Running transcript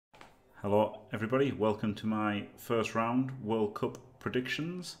Hello everybody, welcome to my first round World Cup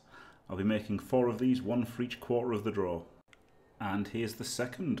predictions. I'll be making 4 of these, one for each quarter of the draw. And here's the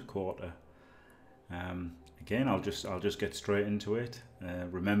second quarter. Again, I'll just get straight into it.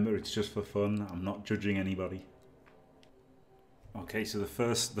 Remember, it's just for fun. I'm not judging anybody. Okay, so the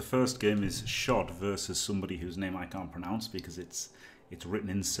first game is Shod versus somebody whose name I can't pronounce because it's written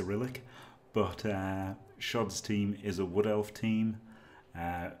in Cyrillic. But Shod's team is a Wood Elf team.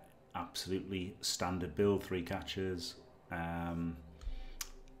 Absolutely standard build, 3 catches.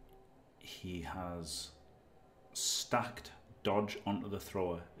 He has stacked dodge onto the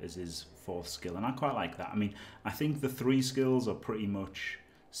thrower as his 4th skill, and I quite like that. I mean, I think the 3 skills are pretty much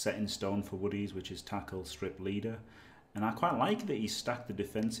set in stone for Woodies, which is tackle, strip, leader, and I quite like that he stacked the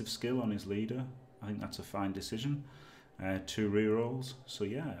defensive skill on his leader. I think that's a fine decision. 2 rerolls, so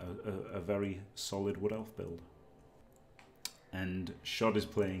yeah, a very solid Wood Elf build. And Shod is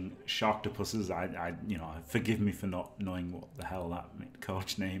playing Sharktopusses. Forgive me for not knowing what the hell that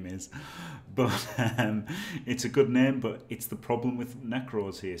coach name is, but it's a good name. But it's the problem with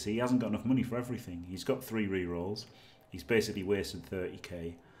Necros here. So he hasn't got enough money for everything. He's got 3 rerolls. He's basically wasted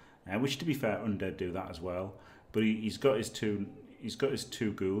 30k, which, to be fair, Undead do that as well. But he's got his two. He's got his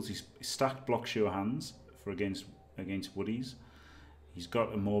 2 ghouls. He's stacked Block Sure Hands for against Woodies. He's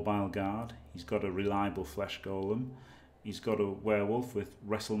got a mobile guard. He's got a reliable flesh golem. He's got a werewolf with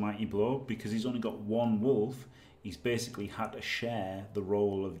Wrestle Mighty Blow. Because he's only got 1 wolf, he's basically had to share the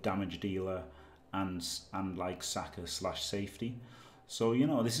role of damage dealer and like sacker / safety. So, you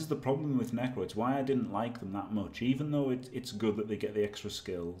know, this is the problem with Necro. It's why I didn't like them that much. Even though it's good that they get the extra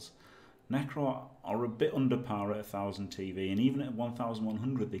skills, Necro are a bit under par at 1000 TV, and even at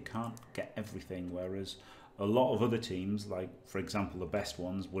 1100 they can't get everything, whereas a lot of other teams, like for example the best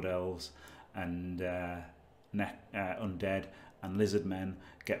ones, Wood Elves and Undead and Lizard Men,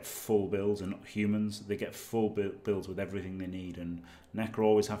 get full builds, and humans, they get full builds with everything they need, and Necro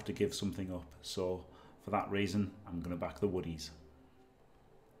always have to give something up. So for that reason, I'm going to back the Woodies.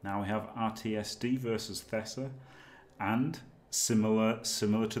 Now we have RTSD versus Thessa, and similar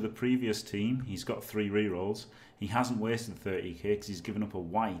to the previous team, he's got 3 rerolls. He hasn't wasted 30k because he's given up a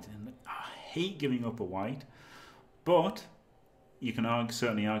white, and I hate giving up a white, but you can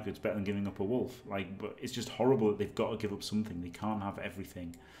certainly argue it's better than giving up a wolf. But it's just horrible that they've got to give up something. They can't have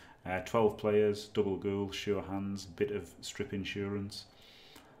everything. 12 players, double ghoul, sure hands, bit of strip insurance.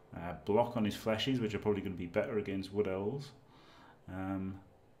 Block on his fleshies, which are probably going to be better against Wood Elves.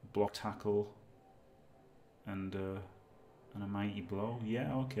 Block, tackle, and a mighty blow.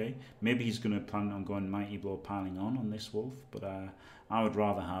 Yeah, okay. Maybe he's going to plan on going mighty blow piling on this wolf, but I would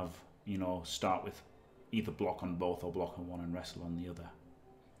rather have, start with either block on both or block on one and wrestle on the other.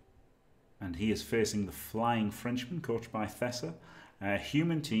 And he is facing the Flying Frenchman, coached by Thessa, a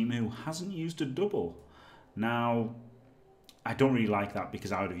human team who hasn't used a double. Now, I don't really like that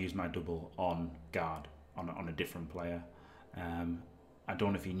because I would have used my double on guard, on a different player. I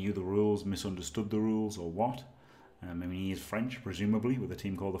don't know if he knew the rules, misunderstood the rules, or what. I mean, he is French, presumably, with a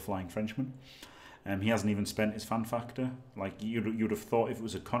team called the Flying Frenchman. He hasn't even spent his fan factor. Like, you'd have thought if it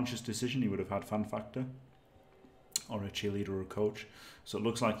was a conscious decision, he would have had fan factor, or a cheerleader or a coach. So it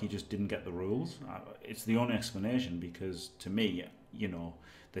looks like he just didn't get the rules. It's the only explanation, because to me,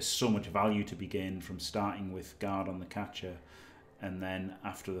 there's so much value to be gained from starting with guard on the catcher, and then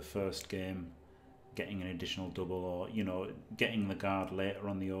after the first game, getting an additional double, or getting the guard later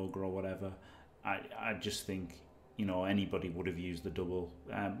on the ogre or whatever. I just think anybody would have used the double.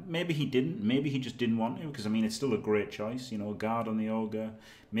 Maybe he didn't. Maybe he just didn't want to, because I mean it's still a great choice. Guard on the ogre.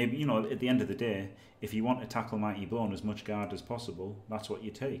 Maybe at the end of the day, if you want to tackle mighty blow and as much guard as possible, that's what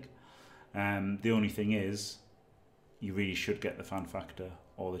you take. The only thing is, you really should get the fan factor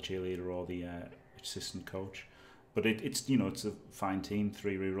or the cheerleader or the assistant coach. But it's a fine team.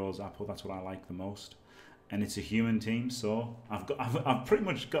 3 rerolls, Apple. That's what I like the most. And it's a human team, so I've pretty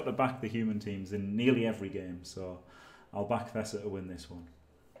much got to back the human teams in nearly every game. So I'll back Thessa to win this one.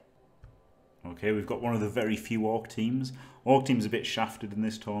 Okay, we've got one of the very few Orc teams. Orc team's a bit shafted in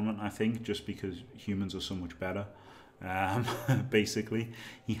this tournament, I think, just because humans are so much better. Basically,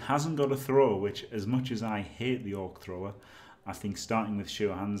 he hasn't got a thrower, which, as much as I hate the Orc thrower, I think starting with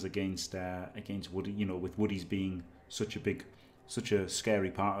sure hands against Woody, with Woodies being such a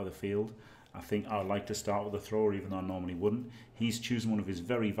scary part of the field, I think I'd like to start with a thrower, even though I normally wouldn't. He's choosing one of his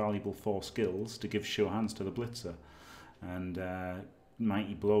very valuable 4 skills to give sure hands to the blitzer, and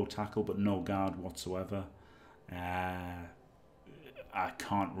mighty blow, tackle, but no guard whatsoever. I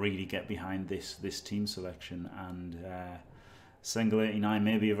can't really get behind this team selection, and Sengel89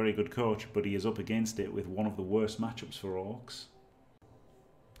 may be a very good coach, but he is up against it with one of the worst matchups for Orcs.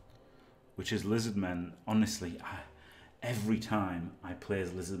 which is Lizardmen. Honestly, every time I play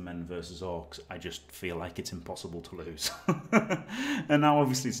as Lizardmen versus Orcs, I just feel like it's impossible to lose. And now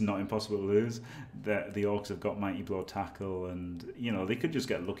obviously it's not impossible to lose. The Orcs have got Mighty Blow tackle, and you know they could just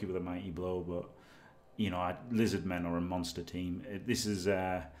get lucky with a Mighty Blow, but you know Lizardmen are a monster team. This is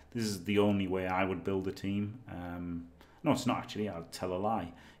the only way I would build a team. No, it's not actually. I'll tell a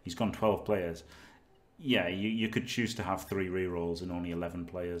lie. He's gone 12 players. Yeah, you could choose to have 3 rerolls and only 11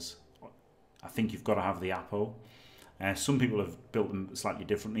 players. I think you've got to have the Apo. Some people have built them slightly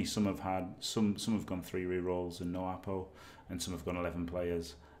differently. Some have gone 3 rerolls and no Apo, and some have gone 11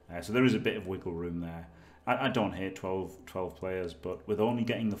 players. So there is a bit of wiggle room there. I don't hate 12 players, but with only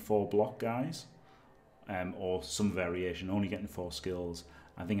getting the 4 block guys, or some variation, only getting 4 skills,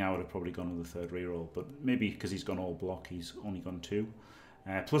 I think I would have probably gone with the 3rd reroll. But maybe because he's gone all block, he's only gone 2.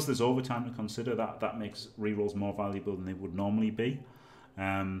 Plus there's overtime to consider. That makes rerolls more valuable than they would normally be.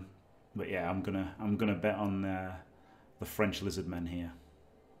 But yeah, I'm gonna bet on the French Lizardmen here.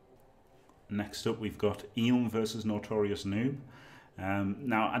 Next up, we've got Ilm versus Notorious Noob.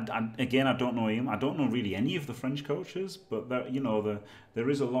 Now, again, I don't know Ilm. I don't know really any of the French coaches, but there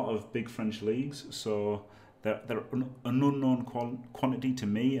is a lot of big French leagues, so they're an unknown quantity to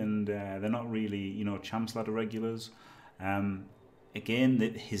me, and they're not really Champs Ladder regulars. Again,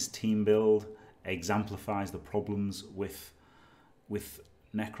 his team build exemplifies the problems with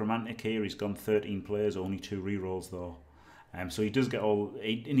Necromantic here. He's gone 13 players, only 2 rerolls though. So he does get and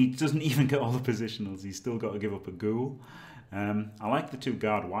he doesn't even get all the positionals. He's still got to give up a ghoul. I like the 2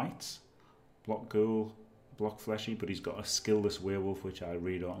 guard whites, block ghoul, block fleshy, but he's got a skillless werewolf, which I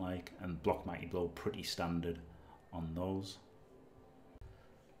really don't like, and block mighty blow, pretty standard on those.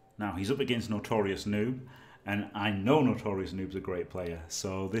 Now he's up against Notorious Noob, and I know Notorious Noob's a great player,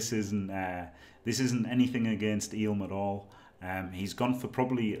 so this isn't anything against Ilm at all. He's gone for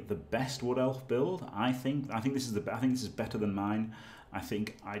probably the best Wood Elf build. I think this is better than mine. I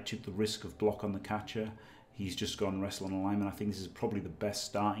think I took the risk of block on the catcher. He's just gone wrestle on alignment. I think this is probably the best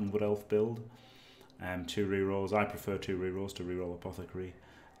starting Wood Elf build. 2 rerolls. I prefer 2 rerolls to reroll Apothecary,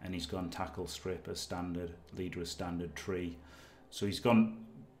 and he's gone tackle, strip as standard, leader as standard, tree. So he's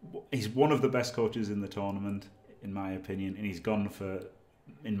one of the best coaches in the tournament, in my opinion, and he's gone for,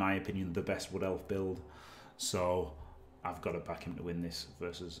 in my opinion, the best Wood Elf build. So I've got to back him to win this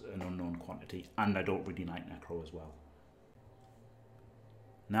versus an unknown quantity, and I don't really like Necro as well.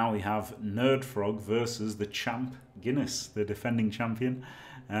 Now we have Nerdfrog versus the champ Guinness, the defending champion.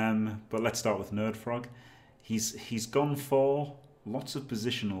 But let's start with Nerdfrog. He's gone for lots of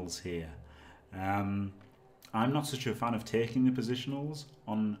positionals here. I'm not such a fan of taking the positionals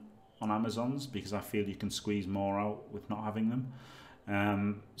on Amazons, because I feel you can squeeze more out with not having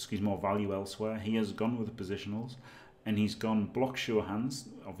them. Squeeze more value elsewhere. He has gone with the positionals, and he's gone block sure hands,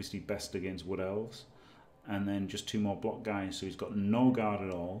 obviously best against Wood Elves, and then just 2 more block guys. So he's got no guard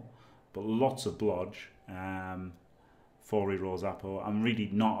at all, but lots of blodge. 4 rerolls Apo. I'm really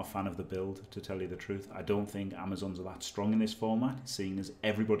not a fan of the build, to tell you the truth. I don't think Amazons are that strong in this format, seeing as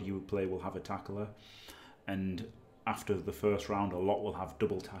everybody you would play will have a tackler, and after the first round a lot will have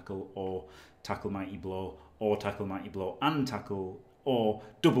double tackle, or tackle mighty blow, or tackle mighty blow and tackle, or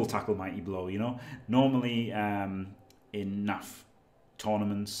double tackle mighty blow. Normally in NAF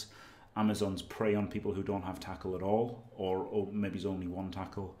tournaments, Amazons prey on people who don't have tackle at all, or maybe it's only 1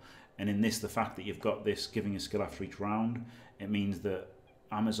 tackle. And in this, the fact that you've got this giving a skill after each round, it means that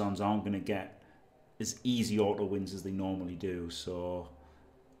Amazons aren't going to get as easy auto wins as they normally do. So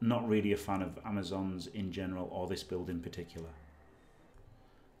not really a fan of Amazons in general, or this build in particular.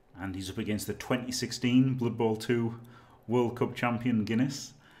 And he's up against the 2016 Blood Bowl 2 World Cup champion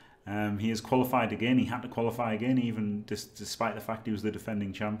Guinness. He has qualified again. He had to qualify again, even despite the fact he was the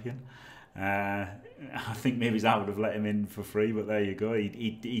defending champion. I think maybe that would have let him in for free, but there you go.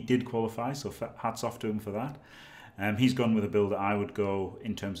 He did qualify, so hats off to him for that. He's gone with a build that I would go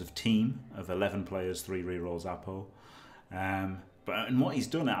in terms of team of 11 players, 3 rerolls Apo. And what he's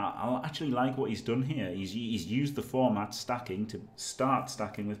done, I actually like what he's done here. He's used the format stacking to start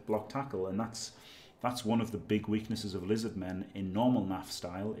stacking with block tackle, and that's one of the big weaknesses of Lizardmen in normal NAF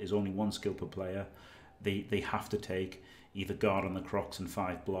style, is only 1 skill per player. They have to take either guard on the Crocs and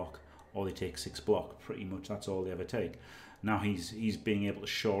 5 block, or they take 6 block. Pretty much that's all they ever take. Now he's being able to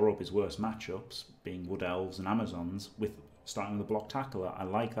shore up his worst matchups, being Wood Elves and Amazons, with starting with a block tackler. I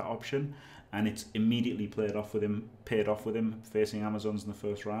like that option, and it's immediately paid off with him facing Amazons in the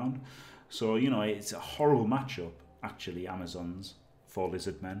first round. So it's a horrible matchup actually, Amazons, for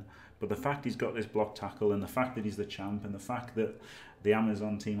Lizardmen. But the fact he's got this block tackle, and the fact that he's the champ, and the fact that the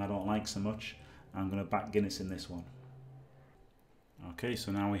Amazon team I don't like so much, I'm going to back Guinness in this one. Okay,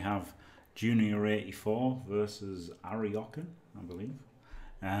 so now we have Junior 84 versus Ariokan, I believe.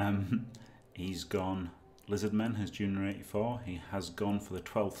 He's gone Lizardmen, has Junior 84. He has gone for the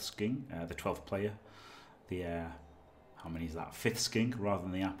 12th skink, the 12th player. The, how many is that? 5th skink rather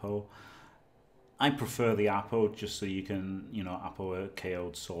than the Apo. I prefer the Apo just so you can, you know, Apo a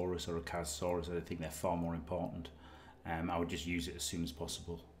KO'd Saurus or a Kaz Saurus. I think they're far more important. I would just use it as soon as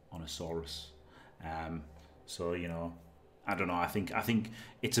possible on a Saurus. So, you know, I don't know. I think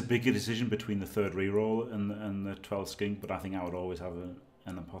it's a bigger decision between the 3rd reroll and the 12th skink, but I think I would always have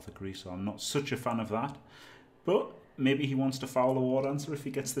an Apothecary, so I'm not such a fan of that. But maybe he wants to foul the War Dancer if he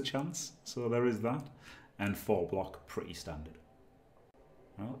gets the chance, so there is that. And 4 block, pretty standard.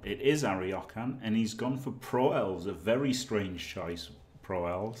 Well, it is Ariokan, and he's gone for Pro Elves, a very strange choice, Pro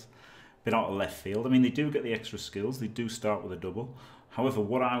Elves. Bit out of left field. I mean, they do get the extra skills, they do start with a double. However,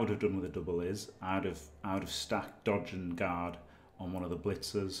 what I would have done with a double is, I would have stacked Dodge and Guard on one of the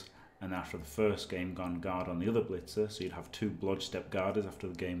Blitzers, and after the first game gone Guard on the other Blitzer, so you'd have 2 Blodge Step Guarders after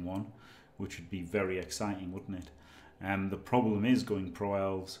the game 1, which would be very exciting, wouldn't it? The problem is going Pro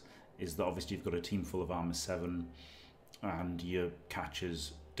Elves, is that obviously you've got a team full of Armour 7, and your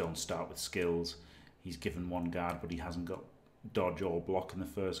catchers don't start with skills. He's given 1 guard, but he hasn't got dodge or block in the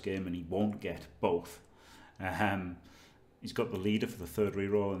first game, and he won't get both. He's got the leader for the 3rd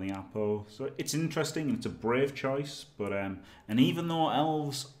reroll in the Apo, so it's interesting and it's a brave choice. But and even though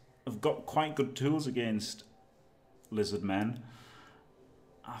Elves have got quite good tools against Lizardmen,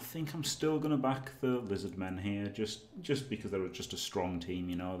 I think I'm still going to back the Lizardmen here, just because they're just a strong team.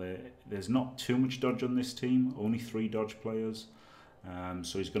 You know, there's not too much dodge on this team, only 3 dodge players,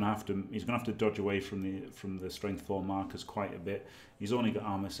 so he's going to have to dodge away from the strength 4 markers quite a bit. He's only got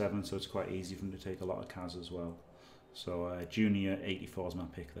armor 7, so it's quite easy for him to take a lot of Kaz as well. So Junior 84 is my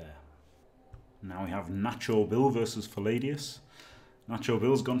pick there. Now we have Nacho Bill versus Palladius. Nacho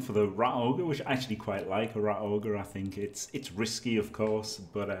Bill's gone for the Rat Ogre, which I actually quite like a Rat Ogre. I think it's risky, of course,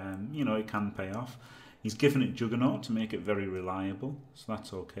 but you know, it can pay off. He's given it Juggernaut to make it very reliable, so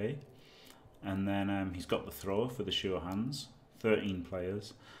that's okay. And then he's got the Thrower for the sure hands. 13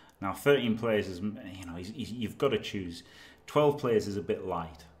 players. Now 13 players is, you know, you've got to choose. 12 players is a bit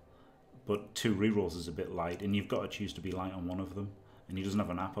light, but 2 rerolls is a bit light, and you've got to choose to be light on one of them. And he doesn't have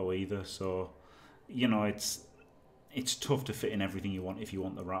an Apo either, so you know, it's tough to fit in everything you want if you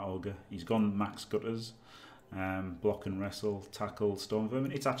want the Rat Ogre. He's gone Max Gutters, block and wrestle, tackle, Storm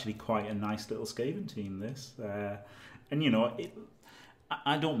Vermin. It's actually quite a nice little Skaven team, this. And you know,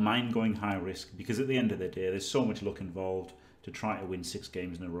 I don't mind going high risk, because at the end of the day, there's so much luck involved to try to win 6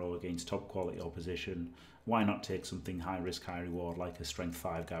 games in a row against top quality opposition. Why not take something high risk, high reward, like a strength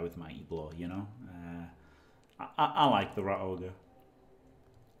 5 guy with Mighty Blow, you know? I like the Rat Ogre.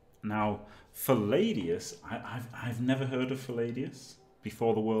 Now, Palladius, I've never heard of Palladius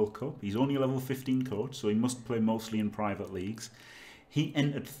before the World Cup. He's only a level 15 coach, so he must play mostly in private leagues. He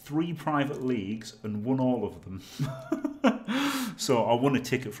entered 3 private leagues and won all of them. So I won a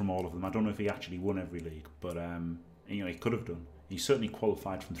ticket from all of them. I don't know if he actually won every league, but you know, he could have done. He certainly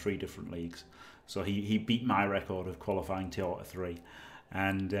qualified from 3 different leagues. So he beat my record of qualifying to 3.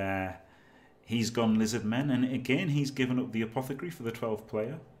 And he's gone Lizardmen, and again he's given up the Apothecary for the 12th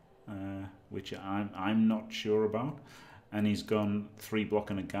player, which I'm not sure about. And he's gone 3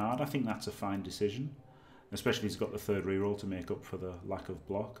 block and a guard. I think that's a fine decision, especially he's got the 3rd reroll to make up for the lack of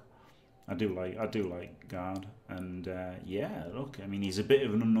block. I do like guard, and yeah, look, I mean, he's a bit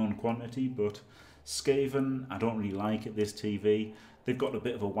of an unknown quantity, but Skaven, I don't really like at this TV. They've got a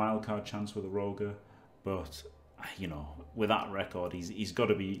bit of a wildcard chance with a Roger, but you know, with that record, he's got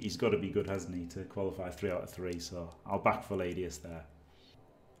to be good, hasn't he, to qualify 3 out of 3? So I'll back Palladius there.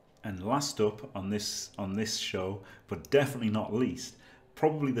 And last up on this show, but definitely not least,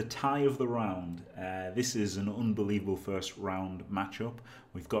 probably the tie of the round. This is an unbelievable first round matchup.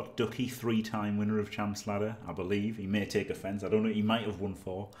 We've got Ducky, 3-time winner of Champs Ladder, I believe. He may take offence. I don't know. He might have won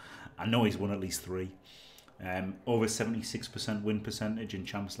 4. I know he's won at least 3. Over 76% win percentage in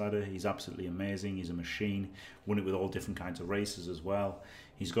Champs Ladder. He's absolutely amazing. He's a machine. Won it with all different kinds of races as well.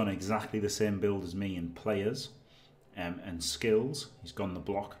 He's gone exactly the same build as me in players and skills. He's gone the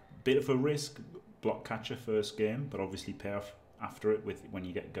block. Bit of a risk, block catcher first game, but obviously pay off after it with when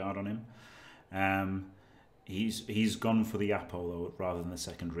you get guard on him. He's gone for the Apo though, rather than the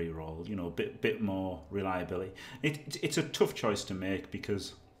 2nd reroll. You know, a bit more reliability. It's a tough choice to make,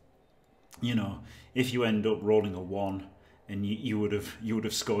 because you know, if you end up rolling a 1 and you would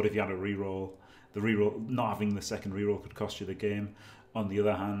have scored if you had a reroll, the reroll, not having the 2nd reroll could cost you the game. On the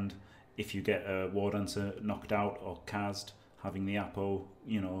other hand, if you get a War Dancer knocked out or cast, having the Apo,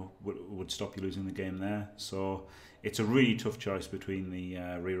 you know, would stop you losing the game there. So it's a really tough choice between the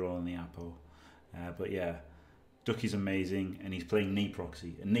reroll and the Apo. But yeah, Ducky's amazing, and he's playing Knee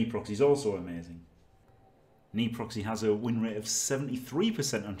Proxy, and Knee Proxy's also amazing. Knee Proxy has a win rate of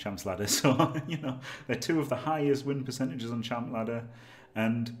 73% on Champs Ladder, so you know they're two of the highest win percentages on Champ Ladder,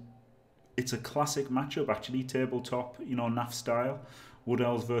 and it's a classic matchup actually, tabletop, you know, NAF style, Wood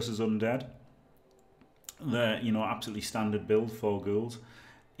Elves versus Undead. They're, you know, absolutely standard build, 4 ghouls.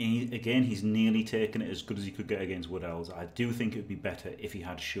 Again, he's nearly taken it as good as he could get against Wood Elves. I do think it would be better if he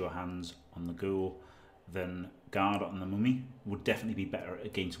had Sure Hands on the ghoul than Guard on the Mummy. Would definitely be better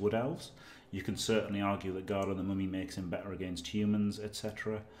against Wood Elves. You can certainly argue that Guard on the Mummy makes him better against humans,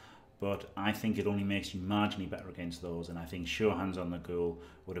 etc. But I think it only makes you marginally better against those, and I think Sure Hands on the ghoul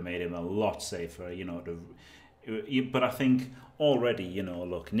would have made him a lot safer, you know. But I think already, you know,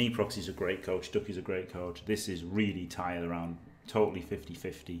 look, Knee Proxy's a great coach, Ducky's a great coach. This is really tied around totally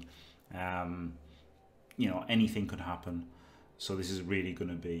 50-50. You know, anything could happen. So this is really going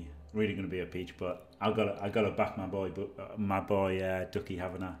to be a peach. But I gotta back my boy, Ducky,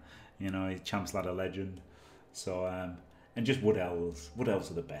 haven't I? You know, he's Champs Ladder legend. So and just Wood Elves. Wood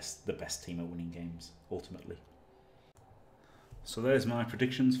Elves are the best team at winning games ultimately. So there's my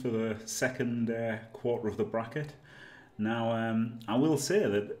predictions for the second quarter of the bracket. Now, I will say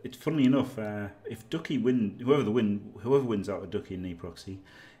that it's funny enough. If Ducky whoever wins out of Ducky and Knee Proxy,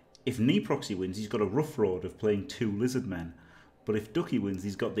 if Knee Proxy wins, he's got a rough road of playing 2 Lizardmen. But if Ducky wins,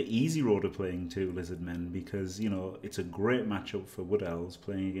 he's got the easy road of playing 2 Lizardmen, because, you know, it's a great matchup for Wood Elves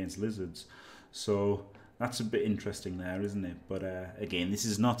playing against Lizards. So that's a bit interesting there, isn't it? But again, this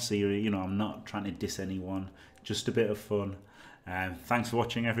is not serious. You know, I'm not trying to diss anyone. Just a bit of fun. Thanks for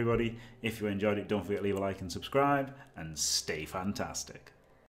watching, everybody. If you enjoyed it, don't forget to leave a like and subscribe, and stay fantastic.